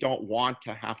they don't want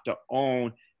to have to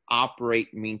own, operate,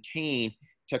 maintain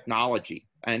technology.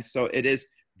 And so it is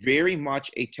very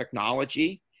much a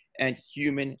technology and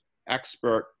human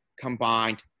expert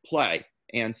combined play.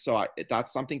 And so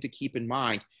that's something to keep in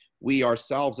mind. We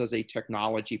ourselves as a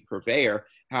technology purveyor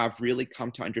have really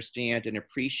come to understand and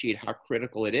appreciate how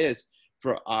critical it is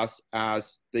for us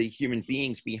as the human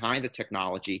beings behind the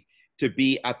technology to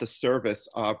be at the service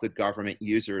of the government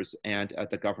users and at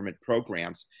the government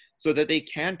programs so that they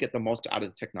can get the most out of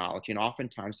the technology. And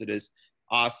oftentimes it is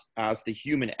us as the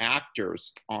human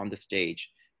actors on the stage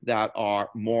that are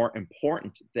more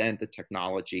important than the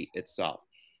technology itself.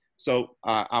 So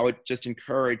I would just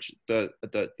encourage the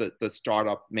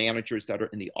startup managers that are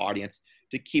in the audience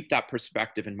to keep that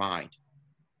perspective in mind.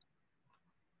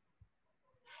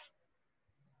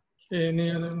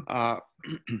 Any other?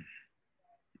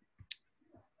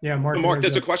 Yeah, Mark. So Mark,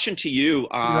 there's a question to you.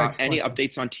 Any question.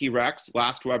 updates on T-Rex?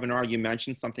 Last webinar, you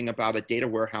mentioned something about a data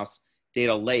warehouse,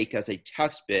 data lake as a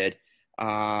test bid.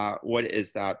 What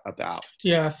is that about?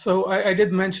 Yeah, so I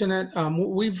did mention it.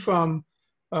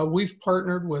 We've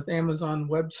partnered with Amazon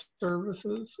Web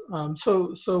Services.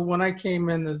 So when I came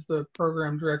in as the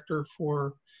program director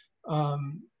for the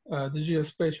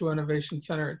Geospatial Innovation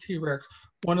Center at T-Rex,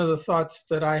 one of the thoughts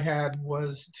that I had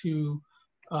was to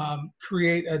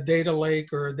create a data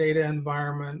lake or a data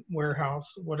environment, warehouse,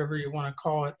 whatever you want to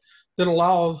call it, that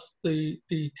allows the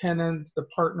tenants, the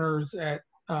partners at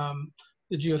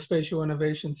the Geospatial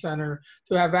Innovation Center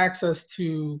to have access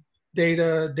to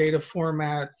data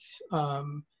formats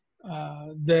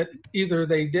that either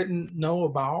they didn't know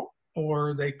about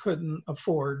or they couldn't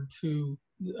afford to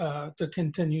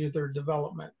continue their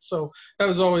development. So that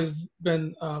has always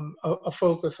been a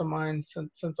focus of mine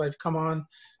since I've come on.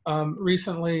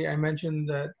 Recently, I mentioned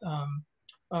that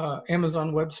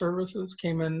Amazon Web Services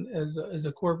came in as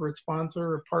a corporate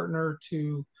sponsor, a partner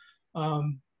to,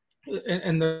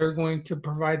 and they're going to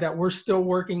provide that. We're still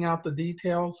working out the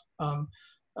details on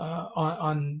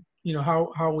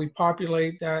how we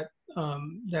populate that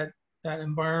that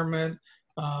environment,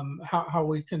 how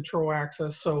we control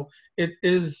access. So it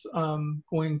is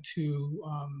going to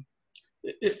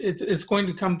it's going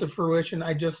to come to fruition.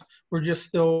 We're just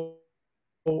still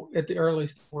at the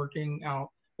earliest working out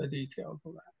the details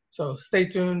of that. So stay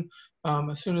tuned.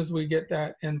 As soon as we get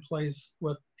that in place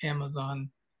with Amazon,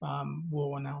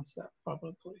 we'll announce that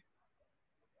publicly.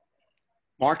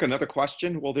 Mark, another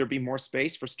question. Will there be more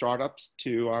space for startups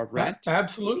to rent?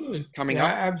 Absolutely. Coming up?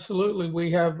 Absolutely.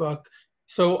 We have,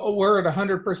 so we're at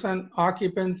 100%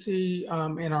 occupancy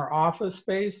in our office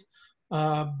space,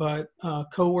 but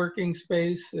co-working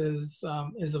space is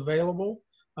available.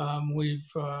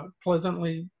 We've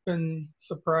pleasantly been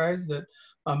surprised that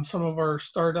some of our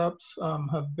startups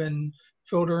have been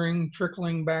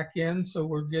trickling back in. So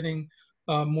we're getting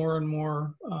more and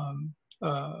more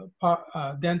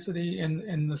density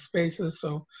in the spaces.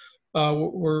 So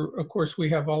of course, we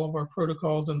have all of our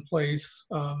protocols in place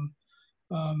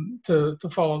to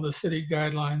follow the city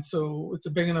guidelines. So it's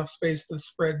a big enough space to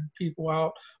spread people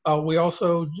out. We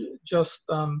also just,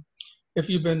 if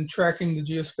you've been tracking the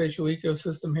geospatial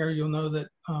ecosystem here, you'll know that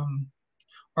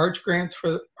Arch Grants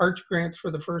for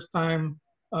the first time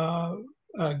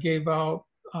gave out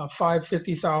 5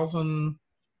 $50,000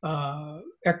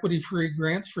 equity-free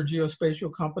grants for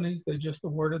geospatial companies. They just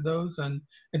awarded those, and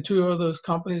 2 of those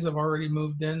companies have already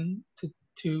moved in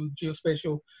to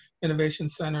Geospatial Innovation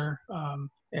Center.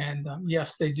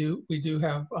 Yes, they do. We do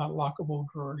have lockable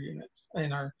drawer units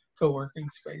in our co-working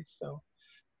space. So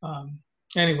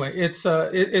anyway, it's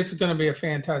going to be a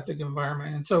fantastic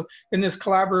environment. And so in this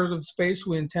collaborative space,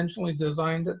 we intentionally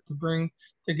designed it to bring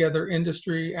together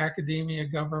industry, academia,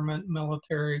 government,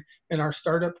 military, and our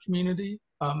startup community.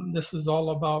 This is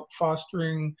all about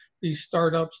fostering these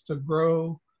startups to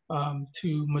grow,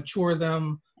 to mature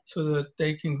them so that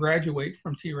they can graduate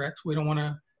from T-REX. We don't want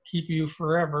to keep you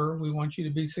forever. We want you to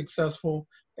be successful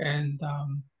and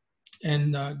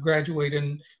graduate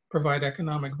and provide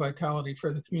economic vitality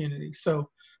for the community. So,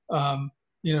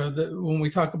 you know, when we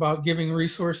talk about giving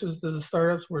resources to the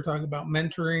startups, we're talking about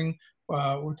mentoring,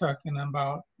 we're talking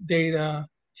about data,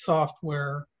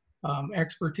 software,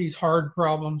 expertise, hard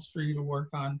problems for you to work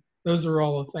on. Those are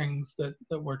all the things that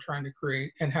we're trying to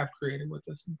create and have created with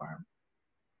this environment.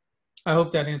 I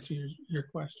hope that answers your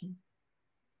question.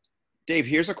 Dave,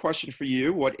 here's a question for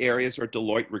you. What areas are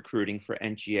Deloitte recruiting for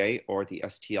NGA or the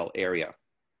STL area?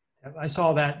 I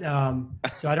saw that.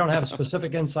 So I don't have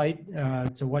specific insight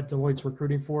to what Deloitte's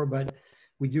recruiting for, but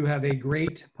we do have a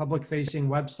great public-facing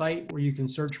website where you can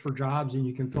search for jobs and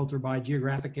you can filter by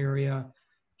geographic area,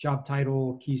 job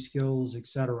title, key skills,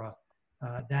 etc.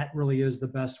 That really is the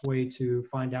best way to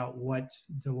find out what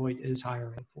Deloitte is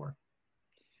hiring for.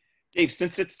 Dave,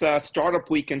 since it's Startup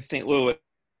Week in St. Louis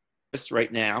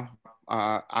right now,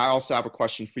 I also have a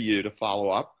question for you to follow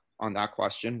up on that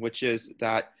question, which is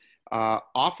that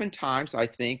oftentimes I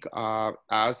think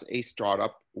as a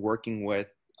startup working with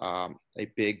a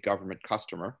big government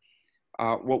customer,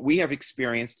 what we have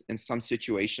experienced in some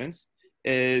situations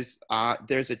is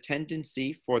there's a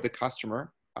tendency for the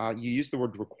customer, you used the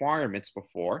word requirements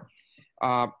before,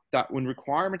 that when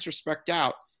requirements are spec'd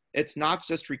out, it's not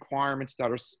just requirements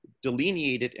that are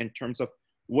delineated in terms of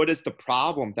what is the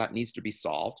problem that needs to be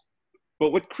solved,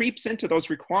 but what creeps into those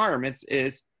requirements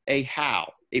is a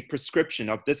how, a prescription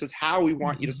of this is how we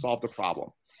want you to solve the problem.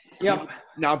 Yep.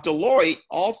 Now, Deloitte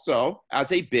also,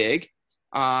 as a big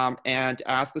and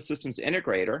as the systems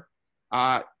integrator,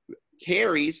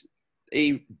 carries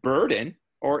a burden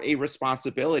or a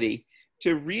responsibility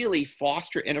to really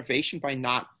foster innovation by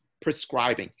not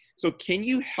prescribing. So can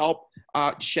you help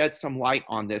shed some light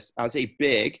on this as a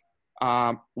big?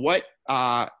 What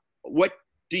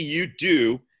do you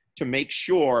do to make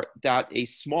sure that a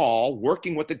small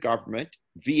working with the government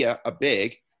via a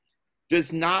big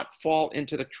does not fall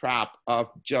into the trap of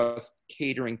just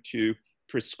catering to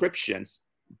prescriptions,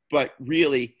 but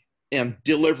really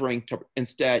delivering to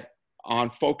instead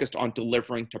focused on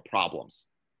delivering to problems?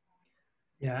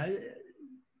 Yeah,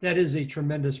 that is a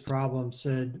tremendous problem,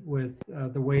 Sid, with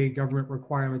the way government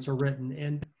requirements are written.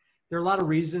 And there are a lot of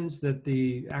reasons that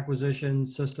the acquisition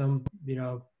system, you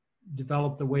know,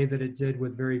 developed the way that it did,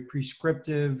 with very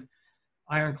prescriptive,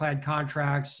 ironclad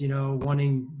contracts, you know,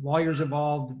 wanting lawyers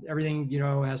involved. Everything, you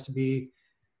know, has to be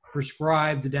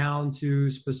prescribed down to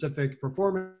specific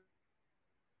performance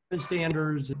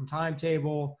standards and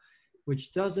timetable,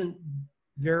 which doesn't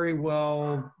very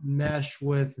well mesh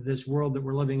with this world that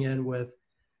we're living in with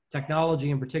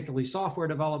technology, and particularly software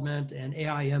development and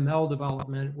AI ML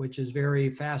development, which is very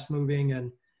fast moving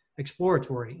and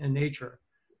exploratory in nature.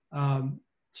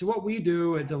 So what we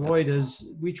do at Deloitte is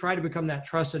we try to become that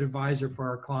trusted advisor for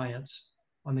our clients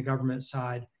on the government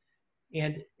side,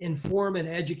 and inform and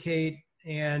educate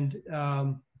and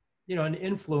you know, and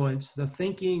influence the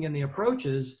thinking and the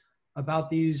approaches about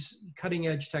these cutting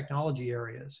edge technology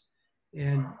areas.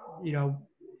 And you know,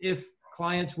 if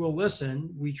clients will listen,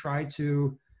 we try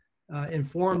to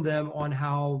inform them on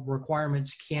how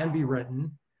requirements can be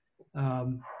written,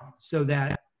 so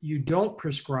that you don't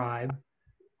prescribe,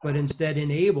 but instead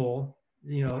enable,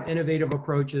 you know, innovative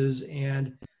approaches.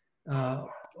 And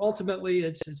ultimately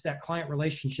it's that client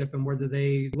relationship and whether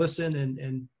they listen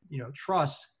and you know,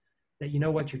 trust that you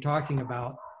know what you're talking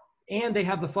about, and they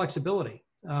have the flexibility.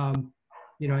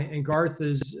 You know, and Garth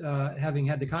is having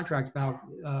had the contract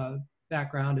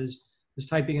background is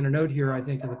typing in a note here, I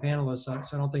think, to the panelists, so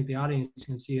I don't think the audience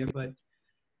can see it, but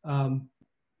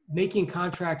making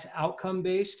contracts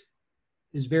outcome-based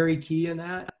is very key in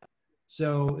that.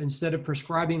 So instead of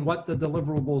prescribing what the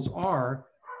deliverables are,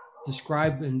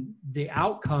 describing the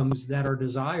outcomes that are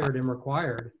desired and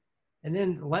required, and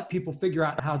then let people figure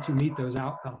out how to meet those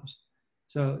outcomes.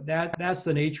 So that's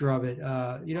the nature of it.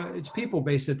 You know, it's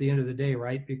people-based at the end of the day,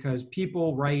 right? Because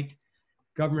people write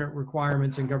government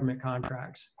requirements and government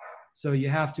contracts. So you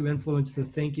have to influence the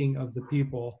thinking of the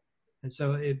people. And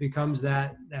so it becomes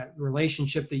that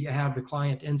relationship that you have, the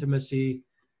client intimacy,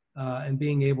 and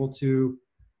being able to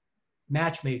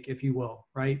matchmake, if you will,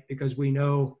 right? Because we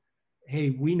know, hey,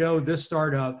 we know this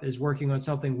startup is working on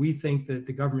something we think that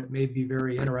the government may be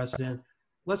very interested in.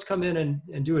 Let's come in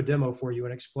and do a demo for you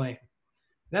and explain.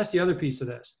 That's the other piece of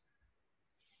this.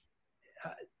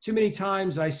 Too many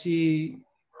times I see,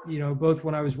 you know, both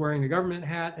when I was wearing the government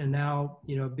hat and now,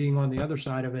 you know, being on the other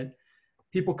side of it,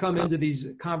 people come into these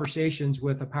conversations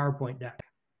with a PowerPoint deck,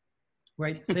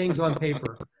 right? Things on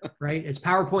paper, right? It's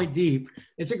PowerPoint deep.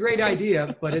 It's a great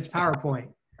idea, but it's PowerPoint.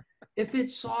 If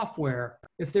it's software,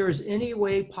 if there is any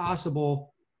way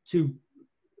possible to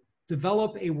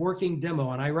develop a working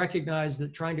demo, and I recognize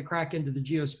that trying to crack into the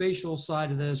geospatial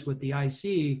side of this with the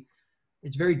IC,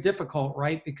 it's very difficult,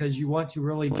 right? Because you want to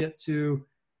really get to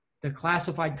the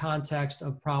classified context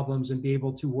of problems and be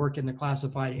able to work in the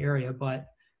classified area. But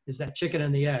is that chicken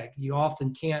and the egg? You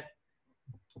often can't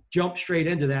jump straight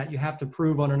into that. You have to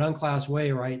prove on an unclassed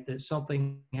way, right, that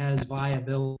something has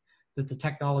viability, that the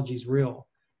technology is real.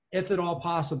 If at all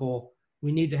possible,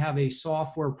 we need to have a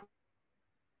software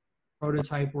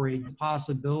prototype or a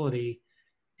possibility,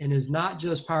 and is not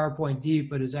just PowerPoint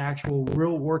deep, but is actual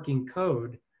real working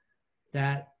code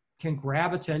that can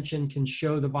grab attention, can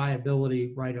show the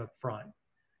viability right up front.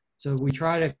 So we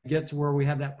try to get to where we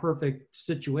have that perfect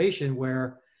situation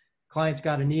where clients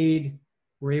got a need,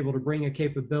 we're able to bring a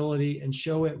capability and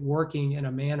show it working in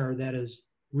a manner that is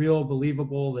real,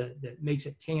 believable, that makes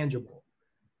it tangible.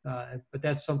 But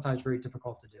that's sometimes very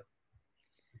difficult to do.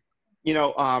 You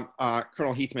know,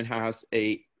 Colonel Heathman has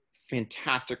a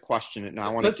fantastic question, and I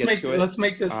want to get to it. Let's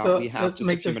make this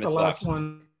the last left.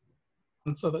 one,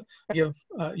 so that I give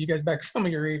you guys back some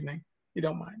of your evening, if you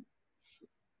don't mind.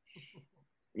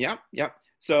 Yep.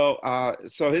 So,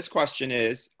 so his question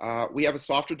is, we have a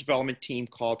software development team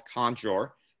called Conjur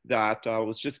that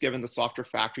was just given the Software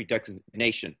Factory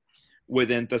designation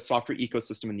within the software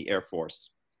ecosystem in the Air Force.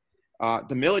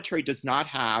 The military does not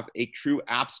have a true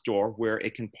app store where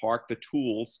it can park the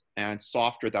tools and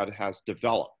software that it has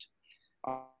developed,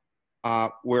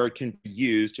 where it can be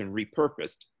used and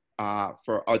repurposed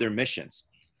for other missions.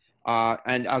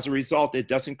 And as a result, it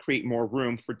doesn't create more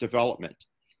room for development.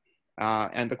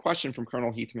 And the question from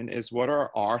Colonel Heathman is, what are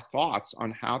our thoughts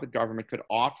on how the government could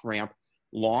off-ramp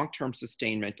long-term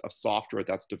sustainment of software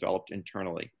that's developed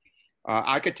internally?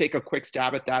 I could take a quick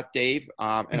stab at that, Dave,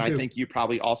 and I think you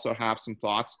probably also have some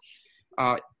thoughts.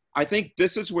 I think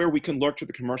this is where we can look to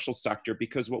the commercial sector,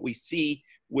 because what we see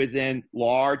within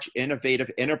large innovative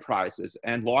enterprises,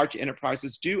 and large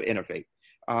enterprises do innovate.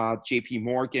 JP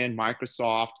Morgan,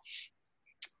 Microsoft,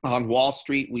 on Wall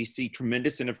Street, we see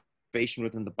tremendous innovation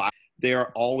within the bio.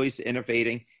 They're always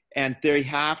innovating, and they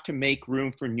have to make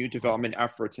room for new development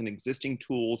efforts, and existing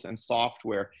tools and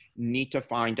software need to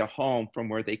find a home from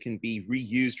where they can be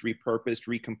reused, repurposed,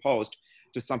 recomposed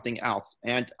to something else.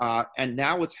 And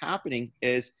now what's happening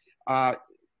is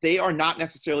they are not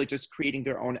necessarily just creating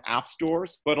their own app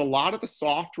stores, but a lot of the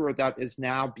software that is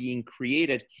now being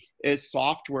created is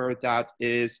software that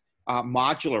is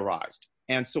modularized.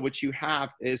 And so what you have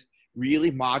is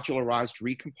really modularized,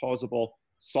 recomposable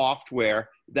software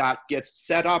that gets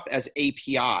set up as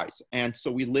APIs. And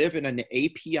so we live in an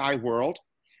API world.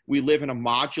 We live in a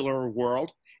modular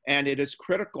world. And it is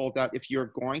critical that if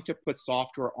you're going to put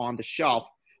software on the shelf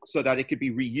so that it could be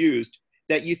reused,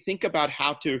 that you think about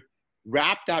how to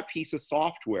wrap that piece of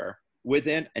software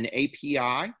within an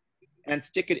API and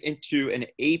stick it into an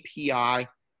API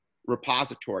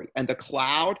repository. And the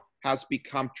cloud has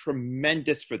become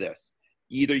tremendous for this,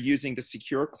 either using the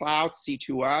secure cloud,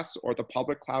 C2S, or the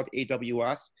public cloud,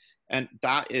 AWS. And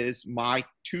that is my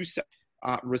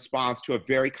response to a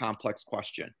very complex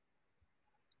question.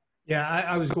 Yeah,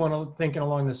 I was thinking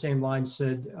along the same lines,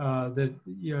 Sid, that,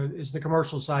 you know, it's the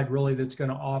commercial side really that's going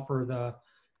to offer the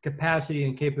capacity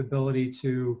and capability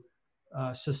to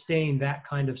sustain that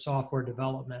kind of software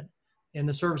development. And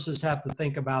the services have to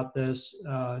think about this,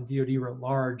 DoD writ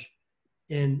large,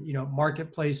 in, you know,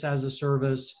 marketplace as a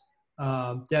service,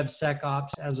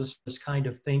 DevSecOps as a service kind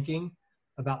of thinking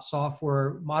about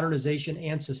software modernization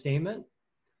and sustainment.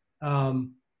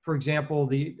 For example,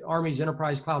 the Army's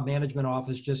Enterprise Cloud Management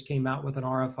Office just came out with an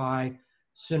RFI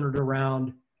centered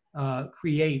around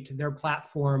create their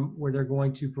platform where they're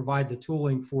going to provide the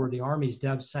tooling for the Army's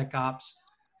DevSecOps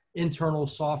internal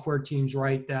software teams,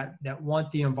 right, that want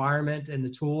the environment and the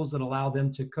tools that allow them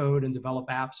to code and develop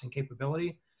apps and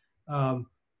capability.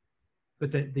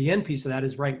 But the end piece of that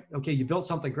is, right, okay, you built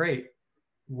something great.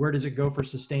 Where does it go for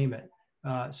sustainment?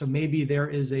 So maybe there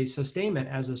is a sustainment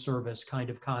as a service kind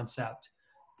of concept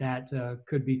that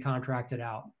could be contracted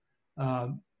out.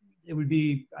 It would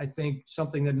be, I think,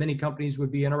 something that many companies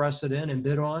would be interested in and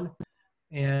bid on.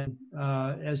 And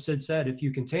as Sid said, if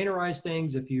you containerize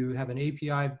things, if you have an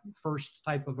API first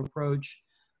type of approach,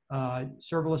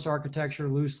 serverless architecture,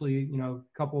 loosely,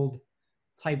 coupled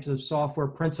types of software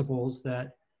principles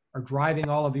that are driving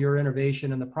all of your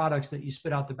innovation and the products that you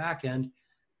spit out the back end,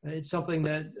 it's something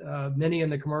that many in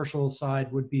the commercial side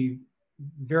would be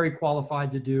very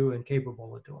qualified to do and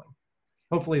capable of doing.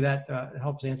 Hopefully that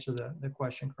helps answer the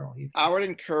question, Colonel Heath. I would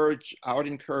encourage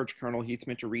Colonel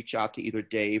Heathman to reach out to either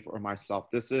Dave or myself.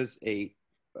 This is a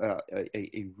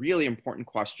really important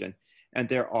question, and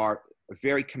there are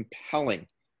very compelling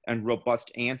and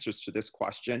robust answers to this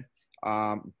question.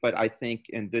 But I think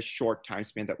in this short time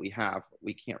span that we have,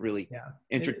 we can't really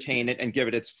entertain it and give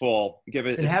it its full.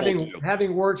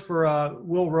 Having worked for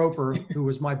Will Roper, who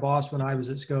was my boss when I was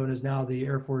at SCO and is now the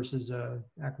Air Force's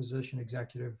acquisition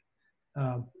executive,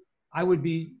 I would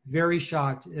be very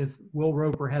shocked if Will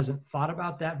Roper hasn't thought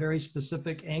about that very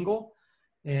specific angle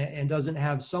and doesn't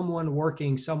have someone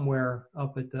working somewhere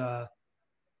up at the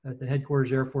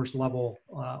headquarters Air Force level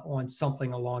on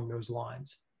something along those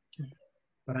lines.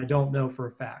 But I don't know for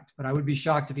a fact. But I would be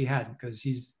shocked if he hadn't, because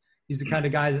he's the kind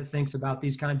of guy that thinks about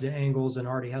these kinds of angles and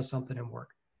already has something in work.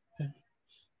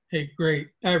 Hey, great.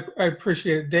 I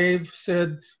appreciate it. Dave,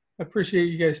 Sid, I appreciate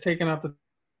you guys taking out the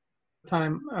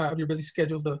time of your busy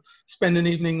schedule to spend an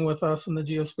evening with us in the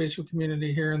geospatial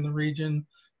community here in the region.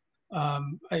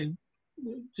 I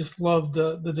just loved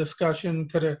the discussion.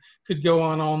 Could go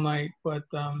on all night, but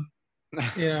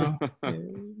you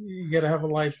got to have a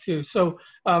life too. So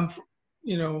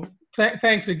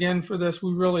thanks again for this.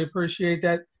 We really appreciate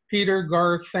that. Peter,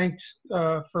 Garth, thanks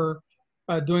for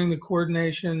doing the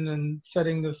coordination and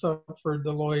setting this up for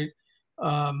Deloitte.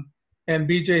 And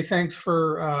BJ, thanks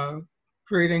for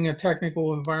creating a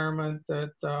technical environment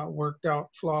that worked out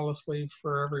flawlessly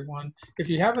for everyone. If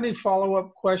you have any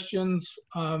follow-up questions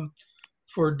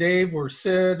for Dave or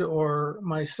Sid or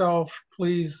myself,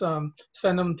 please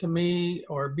send them to me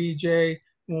or BJ.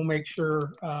 We'll make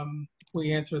sure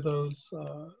we answer those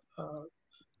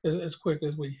as quick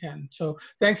as we can. So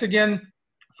thanks again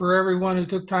for everyone who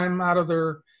took time out of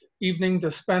their evening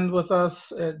to spend with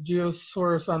us at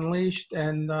Geosaurus Unleashed,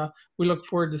 and we look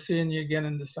forward to seeing you again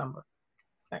in December.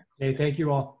 Thanks. Hey, thank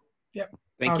you all. Yep.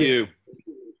 Thank you.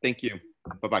 Thank you.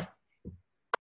 Bye-bye.